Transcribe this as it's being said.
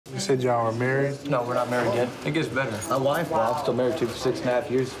said y'all are married? No, we're not married yet. It gets better. My wife, well, I'm still married to for 6.5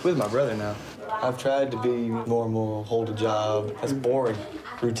 years with my brother now. I've tried to be normal, hold a job. That's boring.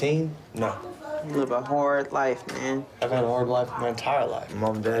 Routine? No. You live a hard life, man. I've had a hard life my entire life.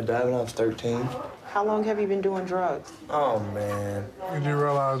 Mom and Dad died when I was 13. How long have you been doing drugs? Oh, man. Did you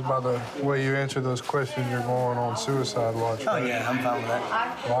realize by the way you answer those questions you're going on suicide watch? Oh, yeah, I'm fine with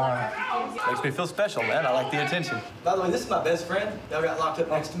that. Why? Makes me feel special, man. I like the attention. By the way, this is my best friend that got locked up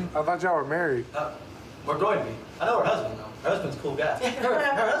next to me. I thought y'all were married. We're going to be. I know her husband, though. Her husband's a cool guy.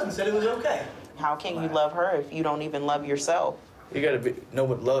 Her husband said it was okay. How can you love her if you don't even love yourself? You gotta know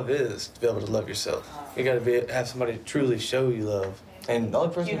what love is to be able to love yourself. You gotta have somebody truly show you love. And the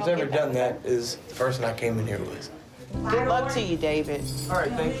only person who's ever done that is the person I came in here with. Good luck to you, David. All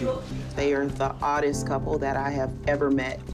right, thank you. They are the oddest couple that I have ever met.